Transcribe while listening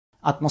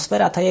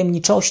Atmosfera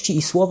tajemniczości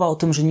i słowa o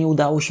tym, że nie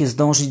udało się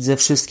zdążyć ze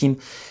wszystkim,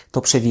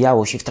 to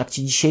przewijało się w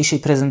trakcie dzisiejszej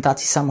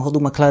prezentacji samochodu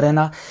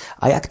McLarena.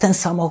 A jak ten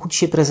samochód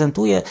się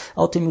prezentuje,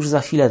 o tym już za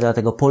chwilę,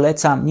 dlatego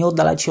polecam, nie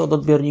oddalajcie się od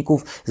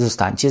odbiorników,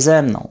 zostańcie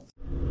ze mną.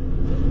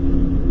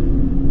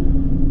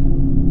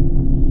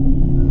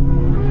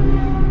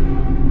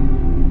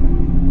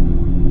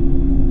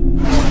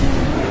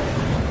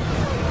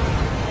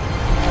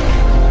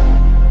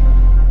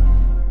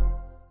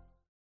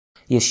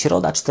 Jest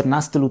środa,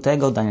 14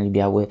 lutego, Daniel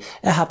Biały,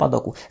 Echa,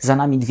 padoku. Za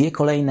nami dwie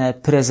kolejne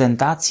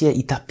prezentacje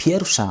i ta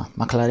pierwsza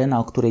McLarena,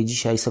 o której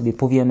dzisiaj sobie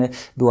powiemy,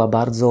 była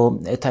bardzo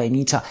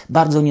tajemnicza,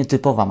 bardzo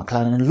nietypowa.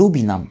 McLaren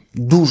lubi nam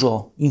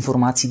dużo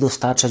informacji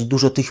dostarczać,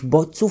 dużo tych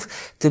bodźców.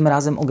 Tym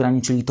razem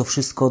ograniczyli to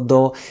wszystko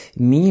do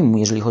minimum,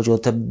 jeżeli chodzi o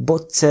te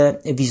bodźce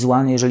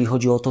wizualne, jeżeli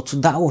chodzi o to, co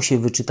dało się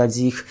wyczytać z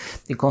ich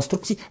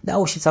konstrukcji.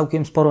 Dało się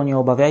całkiem sporo, nie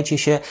obawiajcie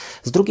się.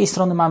 Z drugiej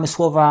strony mamy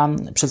słowa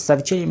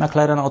przedstawicieli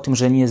McLarena o tym,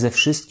 że nie ze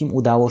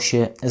wszystkim udało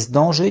się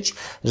zdążyć,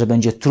 że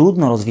będzie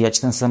trudno rozwijać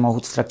ten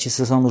samochód w trakcie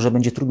sezonu, że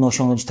będzie trudno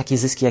osiągnąć takie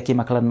zyski, jakie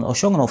McLaren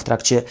osiągnął w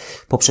trakcie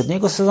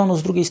poprzedniego sezonu.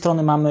 Z drugiej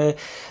strony mamy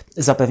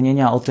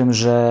zapewnienia o tym,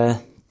 że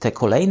te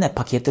kolejne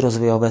pakiety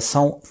rozwojowe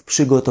są w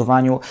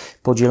przygotowaniu,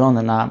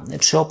 podzielone na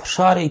 3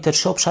 obszary i te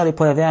 3 obszary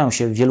pojawiają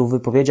się w wielu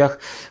wypowiedziach.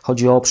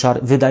 Chodzi o obszar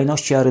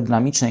wydajności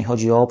aerodynamicznej,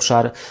 chodzi o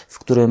obszar, w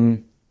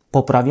którym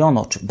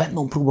poprawiono, czy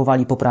będą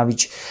próbowali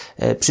poprawić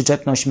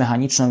przyczepność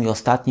mechaniczną i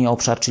ostatni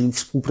obszar, czyli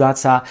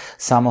współpraca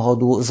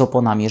samochodu z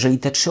oponami. Jeżeli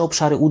te 3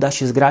 obszary uda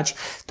się zgrać,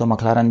 to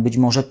McLaren być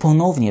może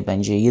ponownie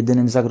będzie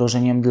jedynym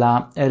zagrożeniem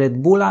dla Red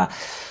Bulla.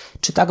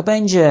 Czy tak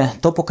będzie,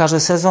 to pokaże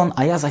sezon,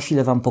 a ja za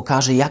chwilę Wam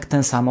pokażę, jak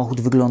ten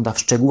samochód wygląda w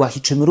szczegółach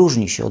i czym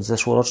różni się od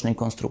zeszłorocznej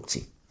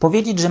konstrukcji.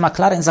 Powiedzieć, że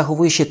McLaren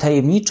zachowuje się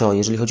tajemniczo,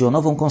 jeżeli chodzi o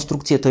nową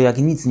konstrukcję, to jak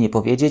nic nie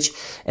powiedzieć.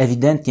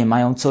 Ewidentnie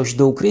mają coś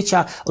do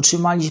ukrycia.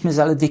 Otrzymaliśmy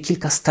zaledwie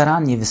kilka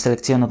starannie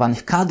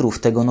wyselekcjonowanych kadrów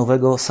tego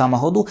nowego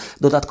samochodu,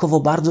 dodatkowo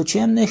bardzo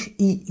ciemnych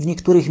i w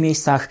niektórych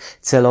miejscach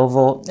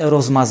celowo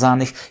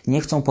rozmazanych.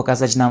 Nie chcą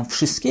pokazać nam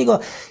wszystkiego,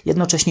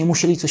 jednocześnie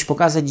musieli coś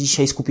pokazać.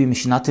 Dzisiaj skupimy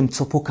się na tym,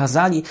 co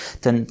pokazali.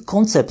 Ten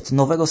koncept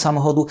nowego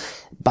samochodu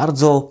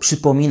bardzo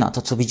przypomina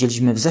to, co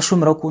widzieliśmy w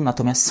zeszłym roku,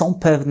 natomiast są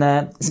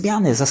pewne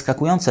zmiany,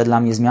 zaskakujące dla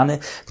mnie zmiany,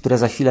 które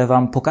za chwilę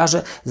Wam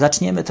pokażę.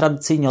 Zaczniemy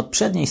tradycyjnie od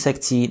przedniej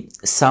sekcji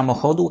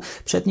samochodu,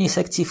 przedniej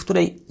sekcji, w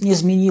której nie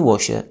zmieniło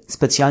się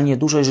specjalnie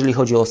dużo, jeżeli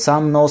chodzi o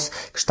sam nos,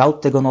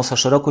 kształt tego nosa,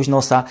 szerokość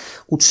nosa.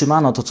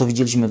 Utrzymano to, co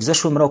widzieliśmy w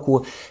zeszłym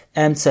roku,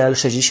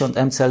 MCL60,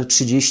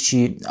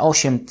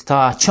 MCL38.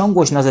 Ta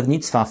ciągłość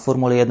nazewnictwa w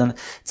Formule 1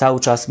 cały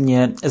czas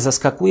mnie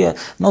zaskakuje.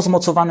 Nos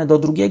mocowany do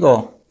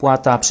drugiego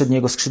płata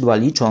przedniego skrzydła,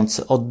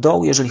 licząc od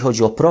dołu, jeżeli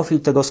chodzi o profil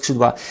tego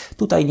skrzydła.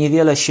 Tutaj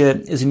niewiele się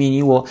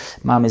zmieniło.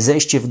 Mamy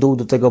zejście w dół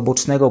do tego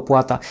bocznego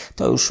płata.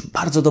 To już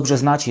bardzo dobrze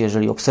znacie,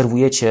 jeżeli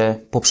obserwujecie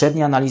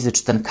poprzednie analizy,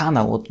 czy ten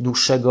kanał od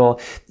dłuższego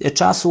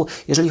czasu.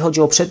 Jeżeli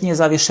chodzi o przednie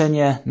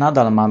zawieszenie,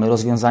 nadal mamy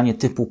rozwiązanie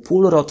typu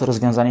pull rod,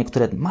 rozwiązanie,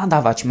 które ma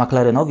dawać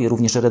McLarenowi,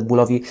 również Red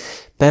Bullowi,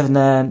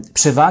 pewne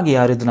przewagi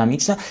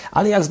aerodynamiczne,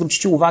 ale jak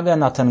zwrócicie uwagę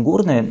na ten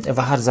górny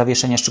wachlarz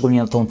zawieszenia,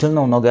 szczególnie na tą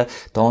tylną nogę,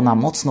 to ona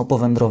mocno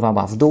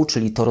powędrowała w dół,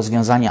 czyli to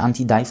rozwiązanie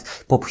anti-dive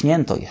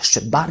popchnięto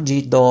jeszcze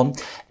bardziej do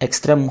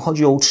ekstremum.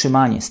 Chodzi o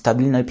utrzymanie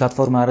stabilnej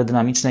platformy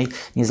aerodynamicznej,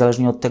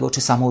 niezależnie od tego,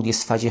 czy samochód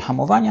jest w fazie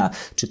hamowania,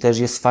 czy też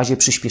jest w fazie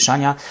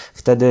przyspieszania.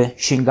 Wtedy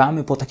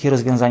sięgamy po takie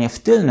rozwiązanie w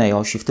tylnej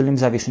osi, w tylnym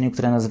zawieszeniu,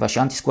 które nazywa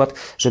się anti-squat,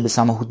 żeby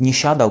samochód nie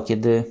siadał,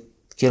 kiedy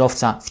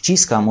kierowca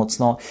wciska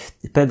mocno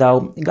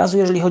pedał gazu.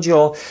 Jeżeli chodzi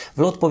o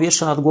wlot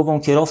powietrza nad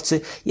głową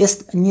kierowcy,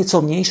 jest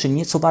nieco mniejszy,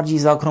 nieco bardziej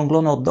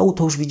zaokrąglony od dołu.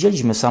 To już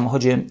widzieliśmy w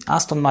samochodzie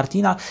Aston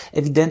Martina.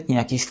 Ewidentnie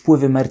jakieś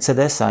wpływy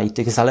Mercedesa i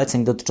tych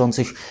zaleceń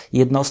dotyczących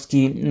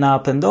jednostki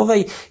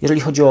napędowej.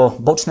 Jeżeli chodzi o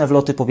boczne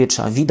wloty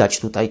powietrza, widać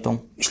tutaj tą,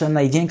 myślę,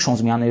 największą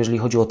zmianę, jeżeli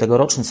chodzi o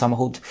tegoroczny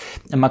samochód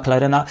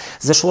McLarena.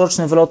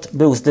 Zeszłoroczny wlot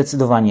był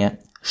zdecydowanie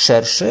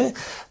szerszy.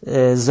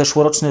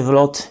 Zeszłoroczny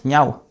wlot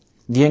miał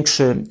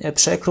większy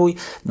przekrój,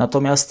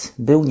 natomiast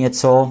był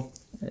nieco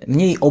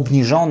mniej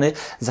obniżony.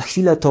 Za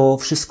chwilę to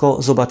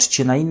wszystko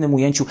zobaczycie na innym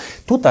ujęciu.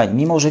 Tutaj,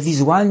 mimo że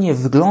wizualnie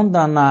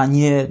wygląda na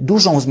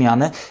niedużą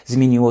zmianę,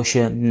 zmieniło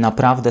się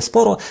naprawdę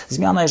sporo.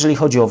 Zmiana, jeżeli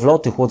chodzi o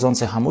wloty,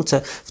 chłodzące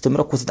hamulce, w tym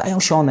roku zdają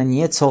się one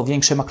nieco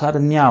większe.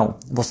 McLaren miał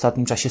w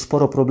ostatnim czasie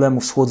sporo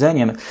problemów z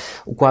chłodzeniem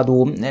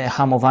układu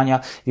hamowania,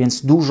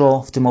 więc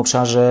dużo w tym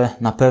obszarze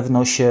na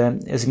pewno się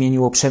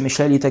zmieniło.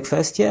 Przemyśleli te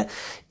kwestie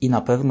i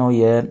na pewno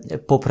je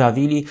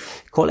poprawili.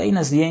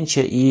 Kolejne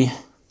zdjęcie i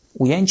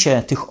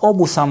ujęcie tych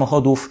obu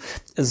samochodów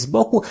z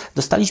boku.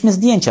 Dostaliśmy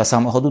zdjęcia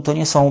samochodu, to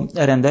nie są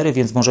rendery,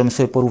 więc możemy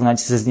sobie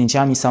porównać ze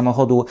zdjęciami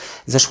samochodu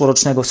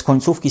zeszłorocznego z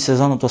końcówki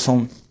sezonu. To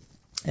są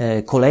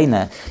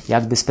kolejne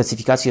jakby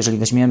specyfikacje, jeżeli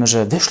weźmiemy,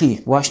 że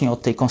wyszli właśnie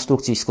od tej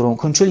konstrukcji, z którą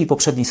kończyli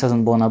poprzedni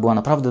sezon, bo ona była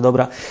naprawdę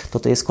dobra,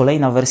 to jest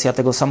kolejna wersja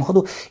tego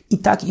samochodu i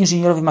tak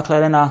inżynierowie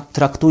McLarena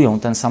traktują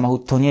ten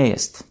samochód. To nie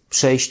jest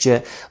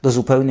przejście do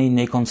zupełnie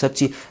innej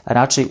koncepcji,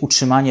 raczej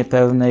utrzymanie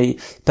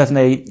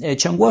pewnej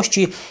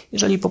ciągłości.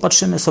 Jeżeli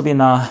popatrzymy sobie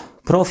na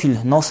profil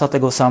nosa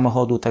tego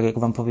samochodu, tak jak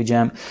Wam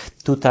powiedziałem,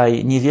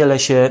 tutaj niewiele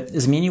się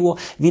zmieniło.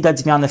 Widać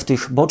zmianę w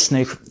tych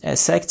bocznych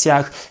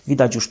sekcjach,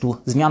 widać już tu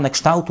zmianę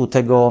kształtu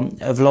tego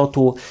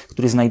wlotu,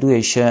 który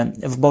znajduje się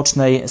w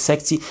bocznej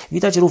sekcji.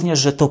 Widać również,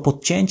 że to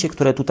podcięcie,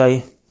 które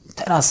tutaj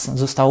teraz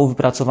zostało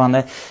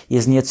wypracowane,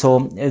 jest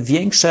nieco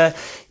większe.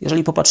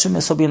 Jeżeli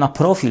popatrzymy sobie na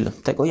profil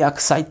tego,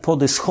 jak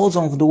sidepody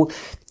schodzą w dół,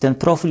 ten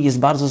profil jest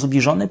bardzo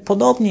zbliżony,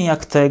 podobnie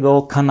jak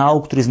tego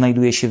kanału, który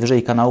znajduje się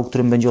wyżej, kanału,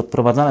 którym będzie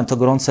odprowadzane to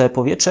gorące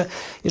powietrze.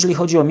 Jeżeli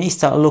chodzi o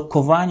miejsca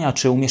lokowania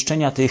czy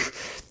umieszczenia tych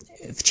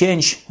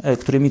wcięć,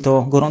 którymi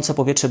to gorące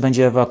powietrze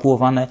będzie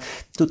ewakuowane,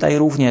 tutaj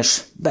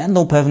również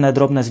będą pewne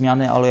drobne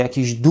zmiany, ale o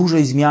jakiejś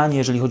dużej zmianie,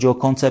 jeżeli chodzi o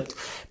koncept,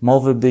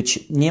 mowy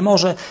być nie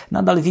może.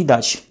 Nadal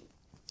widać,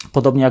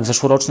 podobnie jak w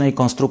zeszłorocznej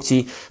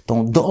konstrukcji,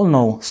 tą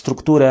dolną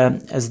strukturę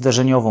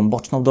zderzeniową,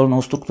 boczną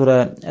dolną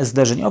strukturę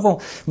zderzeniową.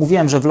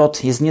 Mówiłem, że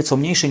wlot jest nieco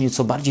mniejszy,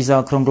 nieco bardziej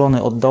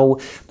zaokrąglony od dołu.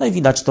 No i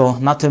widać to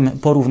na tym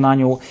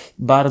porównaniu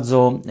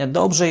bardzo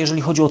dobrze.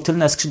 Jeżeli chodzi o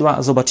tylne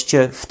skrzydła,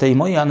 zobaczycie w tej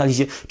mojej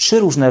analizie 3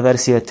 różne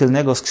wersje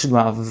tylnego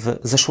skrzydła w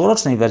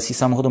zeszłorocznej wersji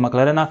samochodu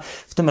McLarena.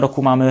 W tym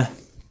roku mamy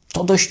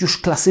to dość już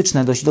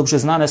klasyczne, dość dobrze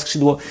znane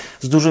skrzydło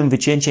z dużym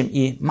wycięciem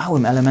i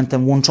małym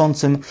elementem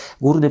łączącym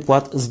górny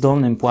płat z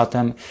dolnym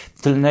płatem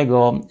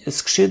tylnego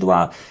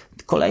skrzydła.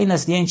 Kolejne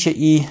zdjęcie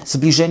i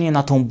zbliżenie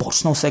na tą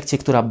boczną sekcję,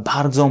 która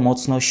bardzo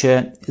mocno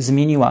się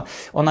zmieniła.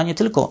 Ona nie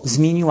tylko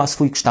zmieniła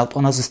swój kształt,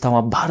 ona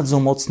została bardzo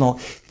mocno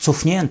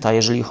cofnięta,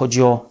 jeżeli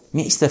chodzi o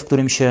miejsce, w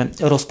którym się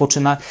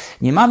rozpoczyna.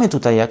 Nie mamy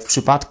tutaj, jak w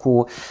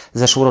przypadku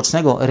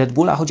zeszłorocznego Red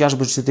Bulla,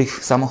 chociażby czy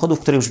tych samochodów,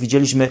 które już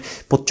widzieliśmy,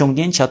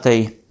 podciągnięcia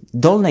tej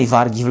dolnej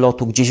wargi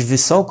wlotu gdzieś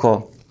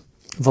wysoko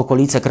w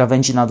okolice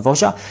krawędzi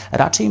nadwozia.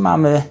 Raczej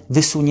mamy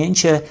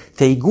wysunięcie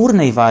tej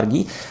górnej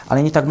wargi,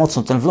 ale nie tak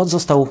mocno. Ten wlot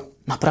został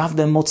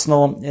naprawdę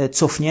mocno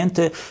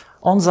cofnięty.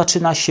 On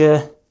zaczyna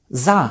się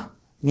za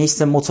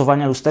miejscem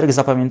mocowania lusterek.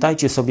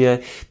 Zapamiętajcie sobie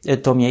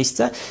to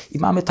miejsce. I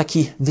mamy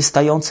taki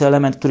wystający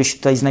element, który się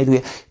tutaj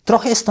znajduje.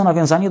 Trochę jest to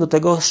nawiązanie do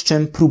tego, z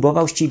czym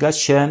próbował ścigać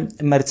się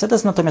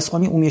Mercedes, natomiast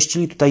oni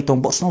umieścili tutaj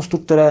tą boczną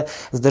strukturę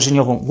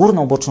zderzeniową,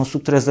 górną boczną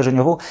strukturę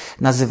zderzeniową,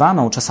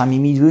 nazywaną czasami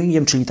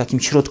midwingiem, czyli takim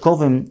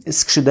środkowym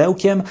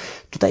skrzydełkiem.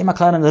 Tutaj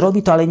McLaren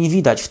robi to, ale nie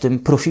widać w tym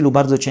profilu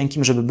bardzo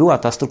cienkim, żeby była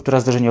ta struktura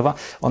zderzeniowa.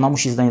 Ona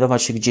musi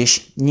znajdować się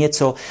gdzieś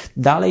nieco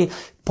dalej.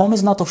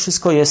 Pomysł na to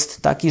wszystko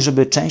jest taki,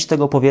 żeby część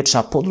tego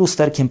powietrza pod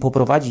lusterkiem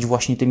poprowadzić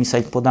właśnie tymi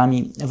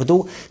sidepodami w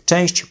dół,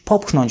 część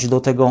popchnąć do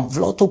tego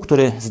wlotu,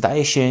 który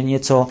zdaje się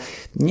nieco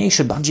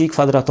mniejszy, bardziej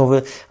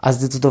kwadratowy, a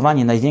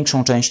zdecydowanie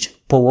największą część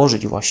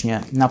położyć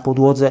właśnie na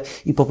podłodze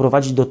i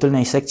poprowadzić do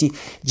tylnej sekcji.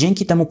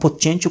 Dzięki temu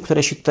podcięciu,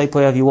 które się tutaj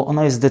pojawiło,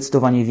 ono jest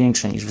zdecydowanie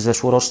większe niż w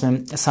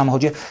zeszłorocznym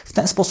samochodzie. W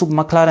ten sposób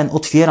McLaren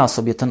otwiera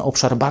sobie ten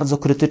obszar bardzo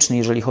krytyczny,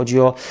 jeżeli chodzi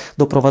o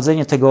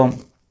doprowadzenie tego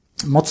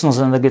mocno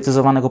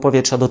zenergetyzowanego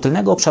powietrza do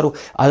tylnego obszaru,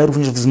 ale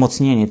również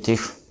wzmocnienie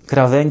tych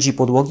krawędzi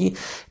podłogi,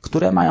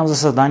 które mają za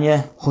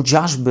zadanie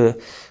chociażby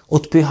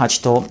odpychać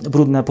to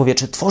brudne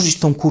powietrze, tworzyć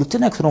tą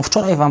kurtynę, którą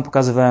wczoraj Wam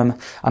pokazywałem,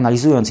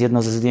 analizując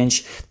jedno ze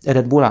zdjęć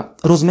Red Bulla.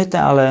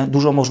 Rozmyte, ale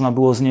dużo można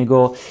było z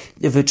niego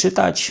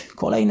wyczytać.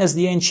 Kolejne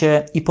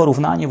zdjęcie i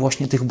porównanie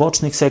właśnie tych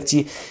bocznych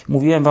sekcji.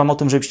 Mówiłem Wam o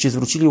tym, żebyście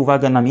zwrócili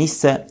uwagę na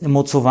miejsce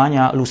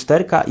mocowania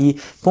lusterka i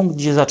punkt,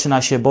 gdzie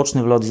zaczyna się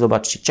boczny wlot.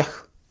 Zobaczcie,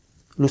 ciach.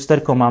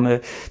 Lusterko mamy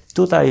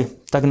tutaj,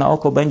 tak na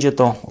oko będzie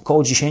to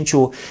około 10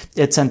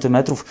 cm.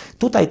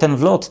 Tutaj ten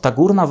wlot, ta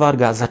górna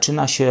warga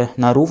zaczyna się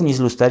na równi z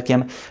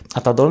lusterkiem,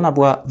 a ta dolna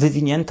była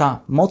wywinięta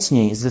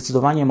mocniej,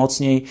 zdecydowanie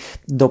mocniej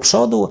do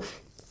przodu.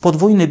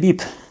 Podwójny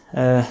bip,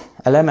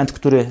 element,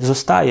 który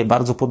zostaje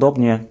bardzo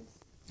podobnie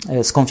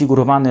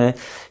skonfigurowany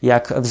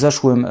jak w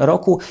zeszłym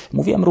roku.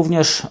 Mówiłem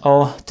również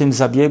o tym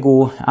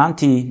zabiegu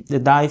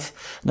anti-dive,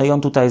 no i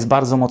on tutaj jest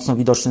bardzo mocno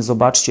widoczny.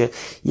 Zobaczcie,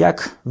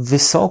 jak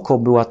wysoko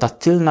była ta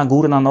tylna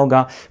górna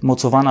noga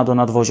mocowana do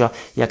nadwozia,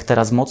 jak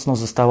teraz mocno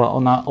została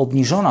ona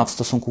obniżona w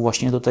stosunku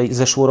właśnie do tej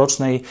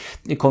zeszłorocznej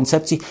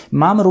koncepcji.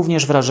 Mam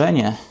również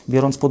wrażenie,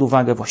 biorąc pod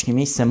uwagę właśnie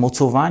miejsce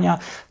mocowania,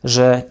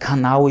 że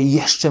kanały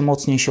jeszcze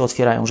mocniej się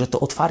otwierają, że to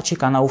otwarcie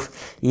kanałów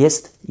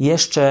jest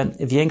jeszcze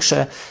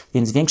większe,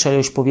 więc większa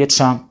ilość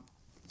powietrza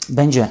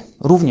będzie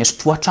również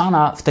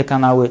wtłaczana w te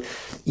kanały,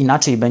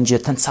 inaczej będzie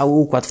ten cały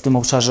układ w tym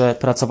obszarze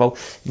pracował.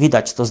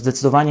 Widać to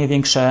zdecydowanie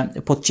większe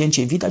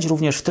podcięcie. Widać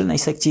również w tylnej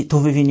sekcji to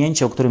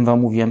wywinięcie, o którym Wam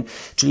mówiłem,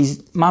 czyli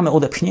mamy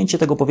odepchnięcie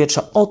tego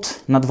powietrza od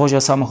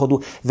nadwozia samochodu,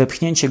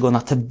 wepchnięcie go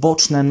na te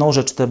boczne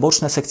noże, czy te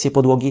boczne sekcje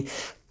podłogi,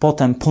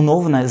 potem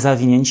ponowne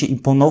zawinięcie i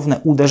ponowne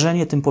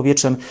uderzenie tym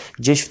powietrzem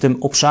gdzieś w tym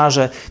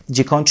obszarze,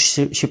 gdzie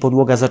kończy się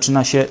podłoga,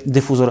 zaczyna się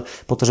dyfuzor,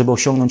 po to, żeby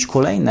osiągnąć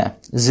kolejne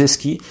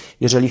zyski,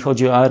 jeżeli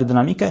chodzi o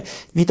aerodynamikę.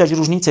 Widać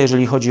różnicę,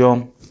 jeżeli chodzi o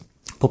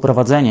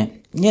poprowadzenie.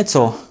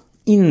 Nieco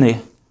inny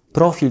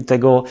profil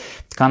tego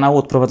kanału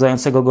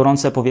odprowadzającego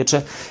gorące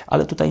powietrze,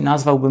 ale tutaj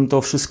nazwałbym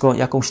to wszystko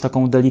jakąś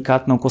taką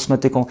delikatną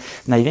kosmetyką.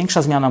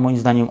 Największa zmiana moim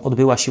zdaniem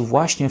odbyła się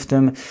właśnie w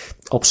tym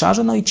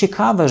obszarze. No i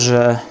ciekawe,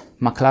 że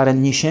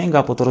McLaren nie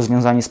sięga po to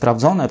rozwiązanie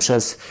sprawdzone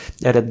przez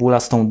Red Bulla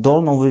z tą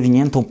dolną,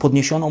 wywiniętą,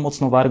 podniesioną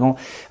mocno wargą,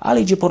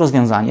 ale idzie po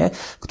rozwiązanie,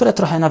 które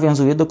trochę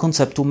nawiązuje do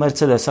konceptu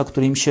Mercedesa,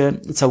 który im się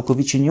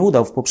całkowicie nie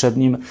udał w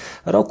poprzednim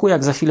roku.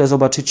 Jak za chwilę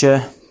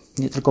zobaczycie,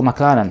 nie tylko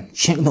McLaren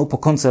sięgnął po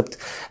koncept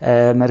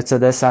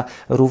Mercedesa,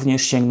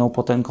 również sięgnął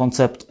po ten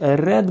koncept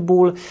Red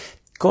Bull.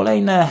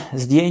 Kolejne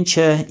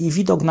zdjęcie i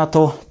widok na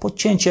to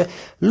podcięcie.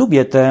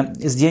 Lubię te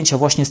zdjęcia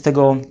właśnie z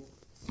tego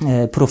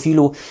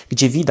profilu,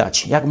 gdzie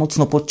widać, jak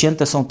mocno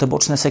podcięte są te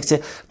boczne sekcje.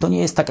 To nie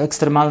jest tak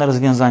ekstremalne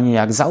rozwiązanie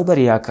jak Sauber,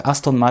 jak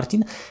Aston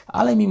Martin,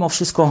 ale mimo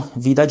wszystko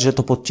widać, że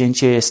to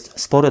podcięcie jest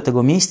spore.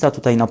 Tego miejsca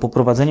tutaj na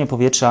poprowadzenie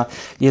powietrza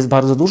jest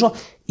bardzo dużo.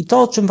 I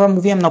to, o czym Wam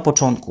mówiłem na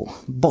początku,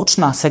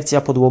 boczna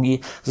sekcja podłogi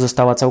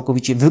została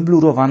całkowicie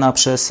wyblurowana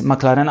przez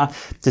McLarena.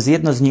 To jest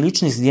jedno z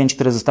nielicznych zdjęć,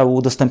 które zostały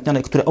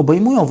udostępnione, które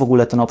obejmują w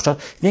ogóle ten obszar.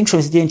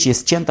 Większość zdjęć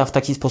jest cięta w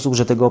taki sposób,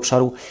 że tego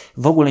obszaru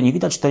w ogóle nie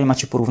widać. Tutaj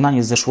macie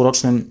porównanie z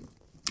zeszłorocznym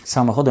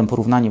samochodem,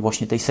 porównanie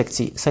właśnie tej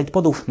sekcji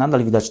sidepodów.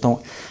 Nadal widać tą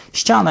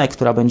ścianę,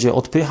 która będzie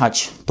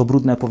odpychać to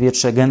brudne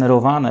powietrze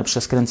generowane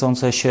przez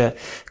kręcące się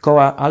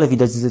koła, ale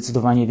widać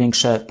zdecydowanie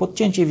większe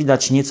podcięcie,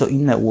 widać nieco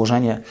inne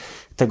ułożenie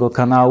tego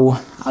kanału,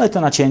 ale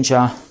te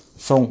nacięcia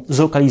są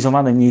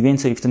zlokalizowane mniej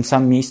więcej w tym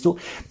samym miejscu.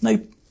 No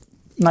i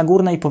na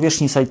górnej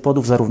powierzchni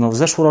sidepodów, zarówno w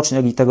zeszłorocznej,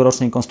 jak i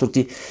tegorocznej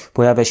konstrukcji,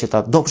 pojawia się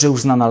ta dobrze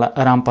już znana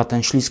rampa,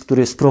 ten ślizg,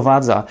 który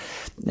sprowadza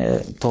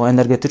to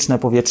energetyczne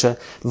powietrze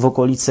w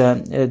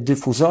okolice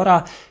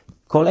dyfuzora.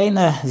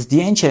 Kolejne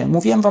zdjęcie.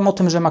 Mówiłem Wam o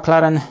tym, że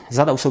McLaren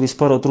zadał sobie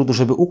sporo trudu,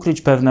 żeby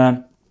ukryć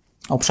pewne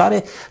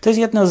obszary. To jest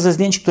jedno ze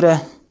zdjęć, które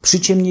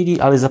przyciemnili,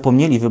 ale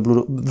zapomnieli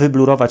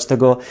wyblurować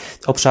tego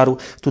obszaru.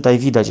 Tutaj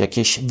widać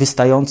jakieś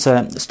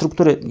wystające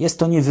struktury. Jest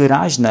to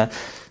niewyraźne,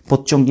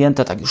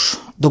 podciągnięte tak już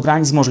do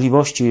granic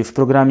możliwości w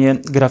programie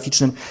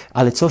graficznym,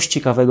 ale coś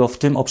ciekawego w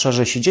tym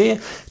obszarze się dzieje.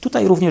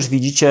 Tutaj również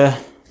widzicie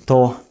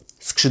to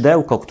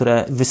skrzydełko,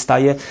 które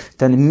wystaje,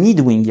 ten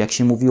midwing, jak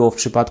się mówiło w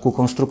przypadku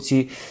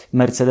konstrukcji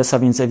Mercedesa,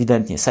 więc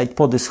ewidentnie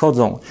sidepody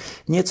schodzą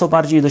nieco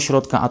bardziej do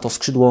środka, a to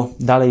skrzydło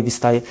dalej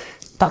wystaje.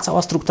 Ta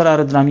cała struktura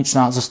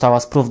aerodynamiczna została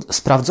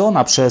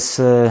sprawdzona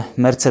przez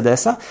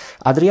Mercedesa.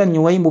 Adrian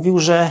Newey mówił,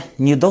 że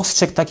nie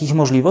dostrzegł takich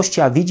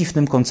możliwości, a widzi w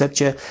tym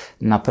koncepcie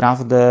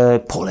naprawdę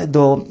pole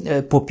do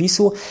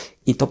popisu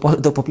i to pole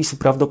do popisu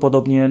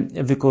prawdopodobnie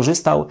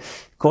wykorzystał.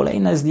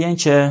 Kolejne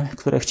zdjęcie,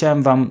 które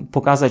chciałem Wam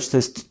pokazać, to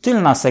jest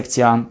tylna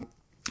sekcja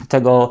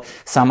tego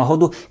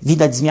samochodu.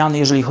 Widać zmiany,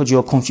 jeżeli chodzi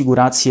o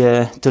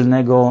konfigurację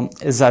tylnego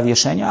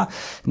zawieszenia.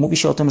 Mówi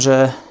się o tym,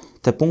 że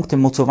te punkty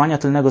mocowania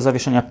tylnego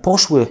zawieszenia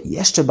poszły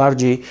jeszcze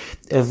bardziej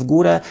w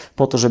górę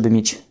po to, żeby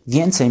mieć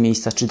więcej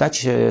miejsca, czy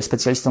dać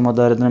specjalistom od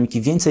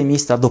aerodynamiki więcej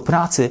miejsca do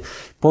pracy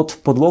pod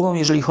podłogą,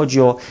 jeżeli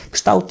chodzi o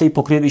kształt tej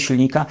pokrywy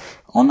silnika.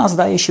 Ona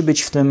zdaje się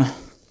być w tym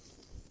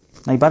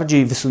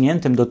najbardziej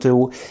wysuniętym do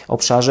tyłu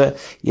obszarze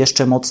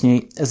jeszcze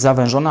mocniej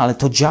zawężona, ale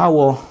to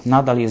działo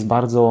nadal jest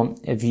bardzo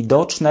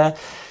widoczne.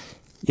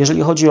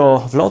 Jeżeli chodzi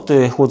o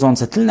wloty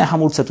chłodzące, tylne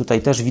hamulce,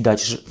 tutaj też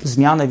widać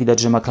zmianę, widać,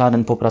 że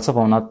McLaren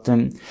popracował nad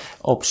tym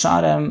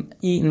obszarem.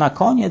 I na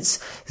koniec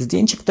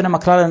zdjęcie, które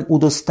McLaren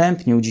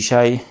udostępnił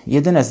dzisiaj,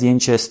 jedyne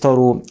zdjęcie z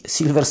toru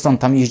Silverstone,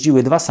 tam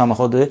jeździły dwa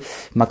samochody,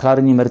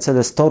 McLaren i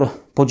Mercedes, tor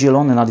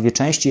podzielony na dwie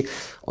części,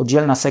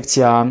 oddzielna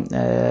sekcja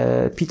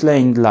pit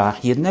lane dla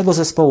jednego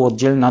zespołu,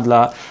 oddzielna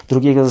dla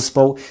drugiego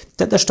zespołu.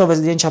 Te deszczowe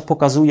zdjęcia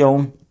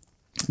pokazują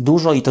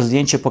dużo i to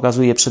zdjęcie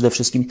pokazuje przede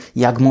wszystkim,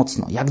 jak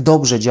mocno, jak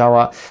dobrze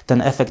działa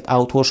ten efekt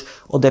outwash,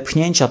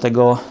 odepchnięcia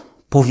tego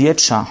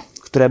powietrza,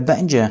 które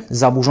będzie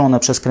zaburzone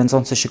przez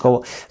kręcące się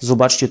koło.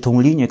 Zobaczcie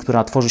tą linię,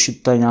 która tworzy się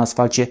tutaj na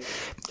asfalcie,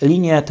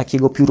 linię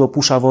takiego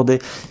pióropusza wody.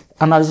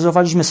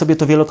 Analizowaliśmy sobie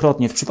to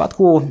wielokrotnie. W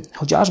przypadku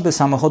chociażby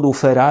samochodu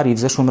Ferrari w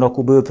zeszłym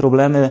roku były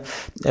problemy,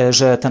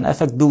 że ten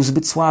efekt był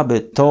zbyt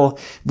słaby. To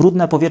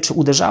brudne powietrze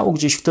uderzało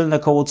gdzieś w tylne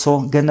koło,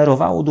 co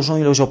generowało dużą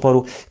ilość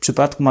oporu. W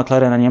przypadku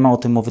McLarena nie ma o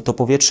tym mowy. To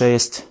powietrze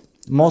jest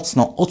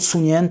mocno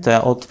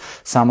odsunięte od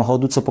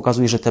samochodu, co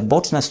pokazuje, że te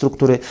boczne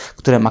struktury,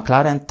 które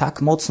McLaren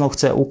tak mocno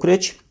chce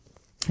ukryć,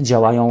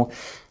 działają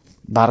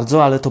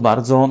bardzo, ale to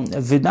bardzo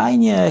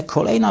wydajnie.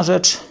 Kolejna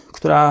rzecz,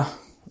 która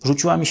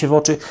rzuciła mi się w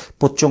oczy,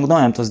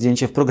 podciągnąłem to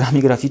zdjęcie w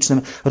programie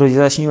graficznym,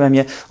 rozjaśniłem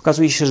je.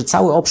 Okazuje się, że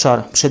cały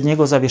obszar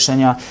przedniego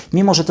zawieszenia,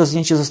 mimo że to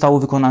zdjęcie zostało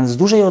wykonane z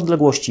dużej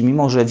odległości,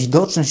 mimo że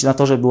widoczność na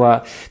torze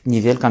była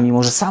niewielka,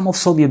 mimo że samo w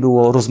sobie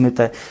było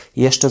rozmyte,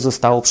 jeszcze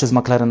zostało przez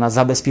McLarena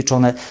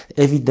zabezpieczone.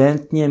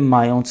 Ewidentnie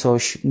mają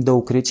coś do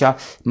ukrycia,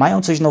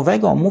 mają coś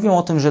nowego. Mówią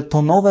o tym, że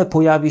to nowe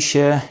pojawi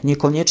się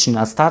niekoniecznie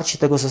na starcie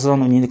tego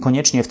sezonu,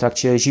 niekoniecznie w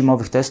trakcie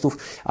zimowych testów,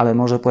 ale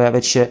może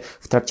pojawiać się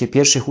w trakcie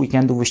pierwszych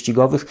weekendów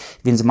wyścigowych,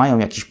 więc mają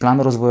jakiś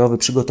plan rozwojowy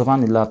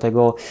przygotowany dla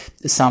tego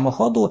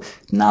samochodu.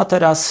 No a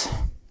teraz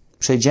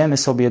przejdziemy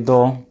sobie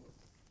do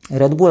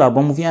Red Bulla,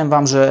 bo mówiłem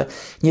Wam, że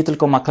nie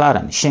tylko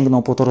McLaren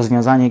sięgnął po to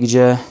rozwiązanie,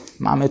 gdzie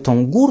mamy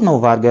tą górną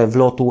wargę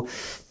wlotu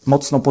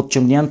mocno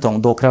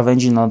podciągniętą do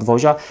krawędzi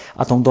nadwozia,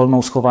 a tą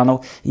dolną schowaną.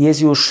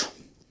 Jest już,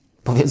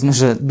 powiedzmy,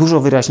 że dużo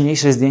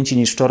wyraźniejsze zdjęcie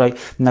niż wczoraj,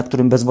 na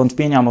którym bez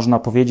wątpienia można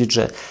powiedzieć,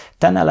 że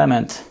ten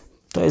element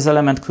To jest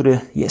element, który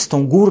jest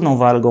tą górną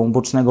wargą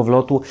bocznego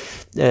wlotu.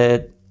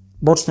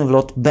 Boczny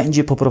wlot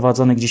będzie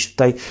poprowadzony gdzieś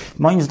tutaj.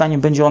 Moim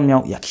zdaniem będzie on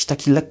miał jakiś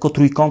taki lekko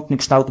trójkątny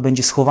kształt,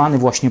 będzie schowany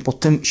właśnie pod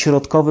tym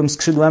środkowym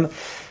skrzydłem.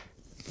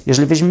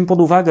 Jeżeli weźmiemy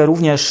pod uwagę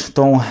również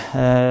tą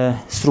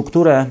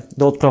strukturę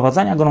do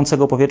odprowadzania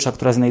gorącego powietrza,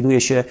 która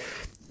znajduje się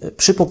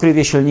przy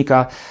pokrywie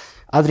silnika,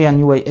 Adrian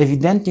Newey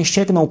ewidentnie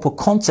sięgnął po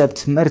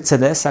koncept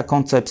Mercedesa,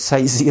 koncept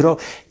Size Zero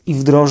i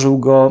wdrożył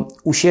go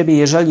u siebie.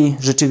 Jeżeli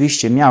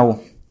rzeczywiście miał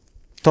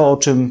to, o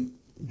czym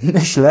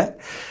myślę,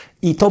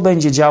 i to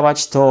będzie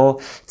działać, to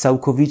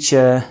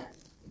całkowicie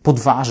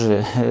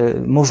podważy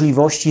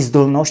możliwości,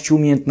 zdolności,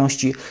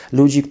 umiejętności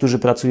ludzi, którzy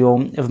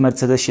pracują w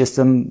Mercedesie.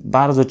 Jestem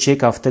bardzo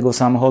ciekaw tego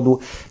samochodu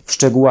w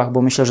szczegółach,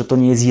 bo myślę, że to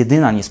nie jest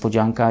jedyna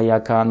niespodzianka,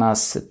 jaka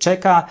nas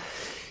czeka.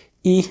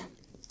 I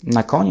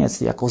na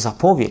koniec, jako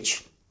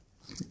zapowiedź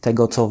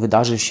tego, co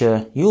wydarzy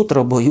się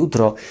jutro, bo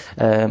jutro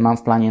mam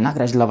w planie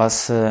nagrać dla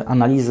Was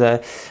analizę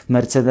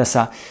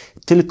Mercedesa,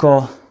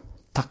 tylko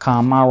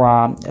taka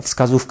mała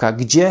wskazówka,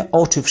 gdzie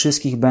oczy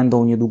wszystkich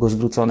będą niedługo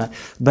zwrócone.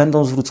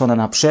 Będą zwrócone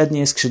na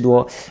przednie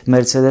skrzydło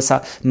Mercedesa.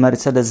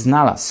 Mercedes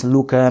znalazł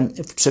lukę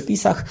w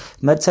przepisach.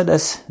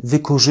 Mercedes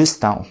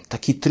wykorzystał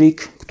taki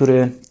trik,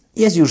 który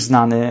jest już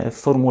znany w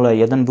Formule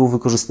 1, był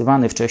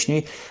wykorzystywany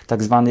wcześniej,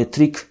 tak zwany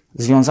trik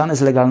związany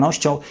z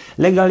legalnością.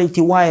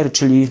 Legality wire,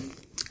 czyli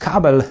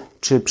kabel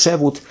czy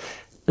przewód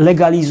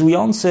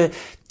legalizujący,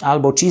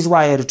 albo cheese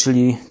wire,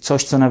 czyli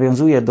coś, co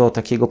nawiązuje do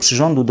takiego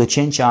przyrządu do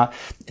cięcia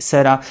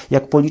sera.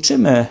 Jak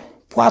policzymy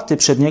płaty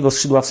przedniego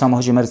skrzydła w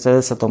samochodzie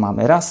Mercedesa, to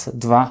mamy 1,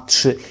 2,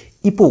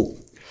 3,5.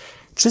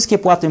 Wszystkie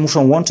płaty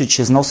muszą łączyć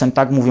się z nosem,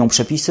 tak mówią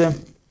przepisy.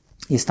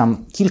 Jest tam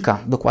kilka,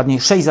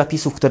 dokładnie 6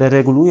 zapisów, które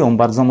regulują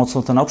bardzo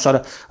mocno ten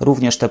obszar.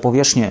 Również te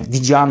powierzchnie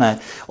widziane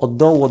od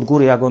dołu, od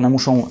góry, jak one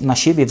muszą na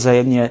siebie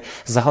wzajemnie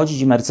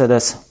zachodzić i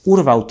Mercedes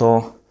urwał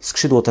to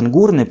skrzydło, ten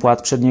górny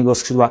płat przedniego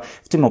skrzydła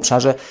w tym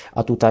obszarze,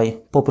 a tutaj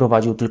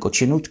poprowadził tylko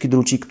cieniutki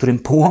drucik, którym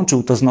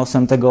połączył to z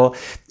nosem tego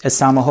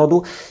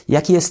samochodu.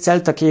 Jaki jest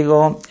cel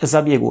takiego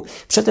zabiegu?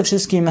 Przede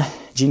wszystkim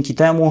dzięki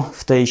temu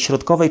w tej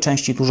środkowej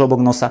części tuż obok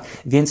nosa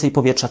więcej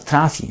powietrza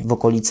trafi w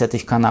okolice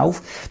tych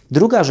kanałów.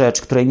 Druga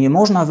rzecz, której nie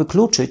można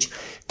wykluczyć,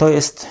 to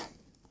jest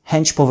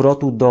chęć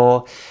powrotu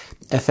do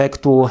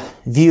efektu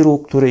wiru,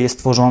 który jest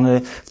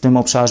tworzony w tym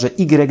obszarze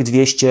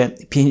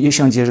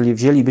Y250. Jeżeli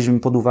wzięlibyśmy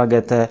pod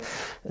uwagę te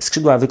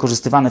skrzydła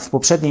wykorzystywane w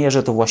poprzedniej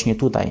erze, to właśnie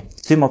tutaj,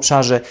 w tym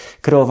obszarze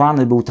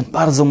kreowany był ten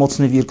bardzo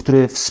mocny wir,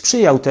 który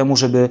sprzyjał temu,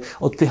 żeby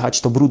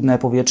odpychać to brudne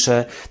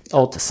powietrze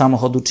od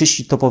samochodu,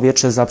 czyścić to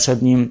powietrze za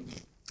przednim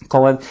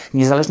kołem.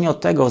 Niezależnie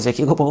od tego, z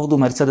jakiego powodu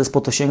Mercedes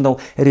po to sięgnął,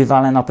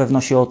 rywale na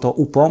pewno się o to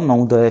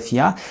upomną do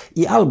FIA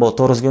i albo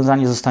to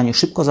rozwiązanie zostanie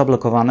szybko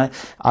zablokowane,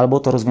 albo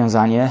to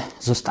rozwiązanie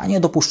zostanie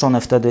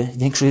dopuszczone. Wtedy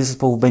większość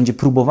zespołów będzie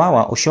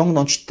próbowała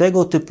osiągnąć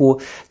tego typu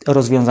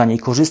rozwiązanie i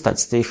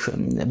korzystać z tych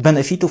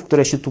benefitów,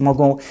 które się tu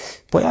mogą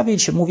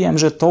pojawić. Mówiłem,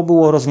 że to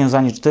było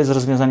rozwiązanie, że to jest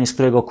rozwiązanie, z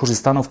którego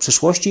korzystano w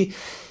przyszłości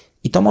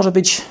i to może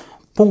być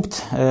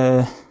punkt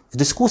w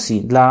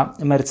dyskusji dla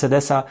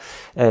Mercedesa.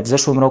 W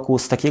zeszłym roku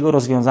z takiego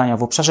rozwiązania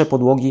w obszarze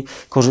podłogi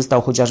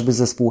korzystał chociażby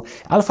zespół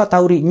Alfa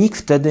Tauri. Nikt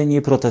wtedy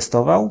nie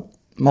protestował.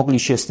 Mogli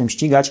się z tym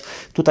ścigać.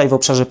 Tutaj w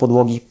obszarze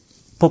podłogi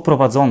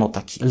poprowadzono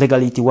taki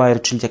legality wire,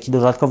 czyli taki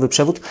dodatkowy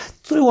przewód,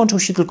 który łączył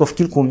się tylko w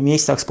kilku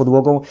miejscach z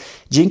podłogą.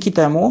 Dzięki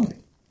temu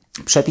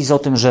przepis o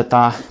tym, że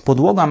ta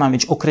podłoga ma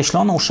mieć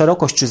określoną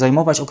szerokość, czy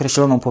zajmować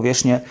określoną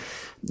powierzchnię,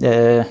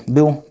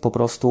 był po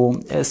prostu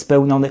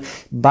spełniony.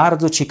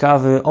 Bardzo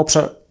ciekawy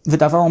obszar.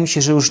 Wydawało mi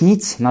się, że już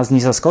nic nas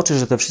nie zaskoczy,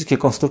 że te wszystkie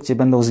konstrukcje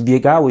będą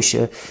zbiegały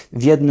się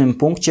w jednym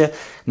punkcie.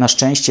 Na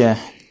szczęście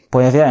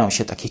pojawiają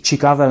się takie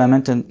ciekawe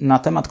elementy, na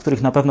temat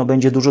których na pewno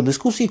będzie dużo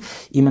dyskusji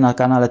i my na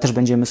kanale też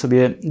będziemy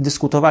sobie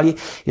dyskutowali.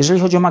 Jeżeli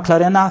chodzi o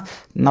McLarena,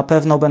 na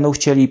pewno będą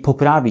chcieli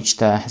poprawić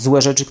te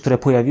złe rzeczy, które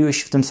pojawiły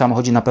się w tym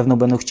samochodzie, na pewno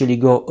będą chcieli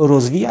go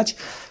rozwijać.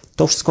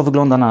 To wszystko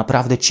wygląda na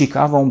naprawdę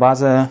ciekawą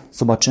bazę.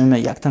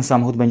 Zobaczymy, jak ten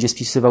samochód będzie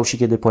spisywał się,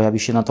 kiedy pojawi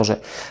się na torze.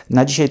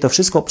 Na dzisiaj to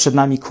wszystko. Przed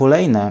nami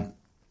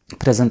kolejne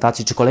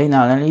prezentacji, czy kolejne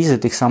analizy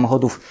tych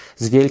samochodów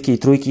z wielkiej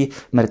trójki,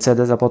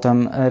 Mercedes, a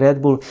potem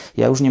Red Bull.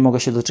 Ja już nie mogę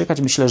się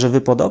doczekać. Myślę, że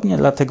Wy podobnie,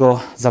 dlatego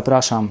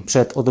zapraszam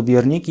przed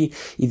odbiorniki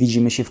i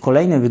widzimy się w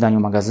kolejnym wydaniu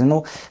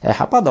magazynu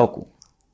Echa Padoku.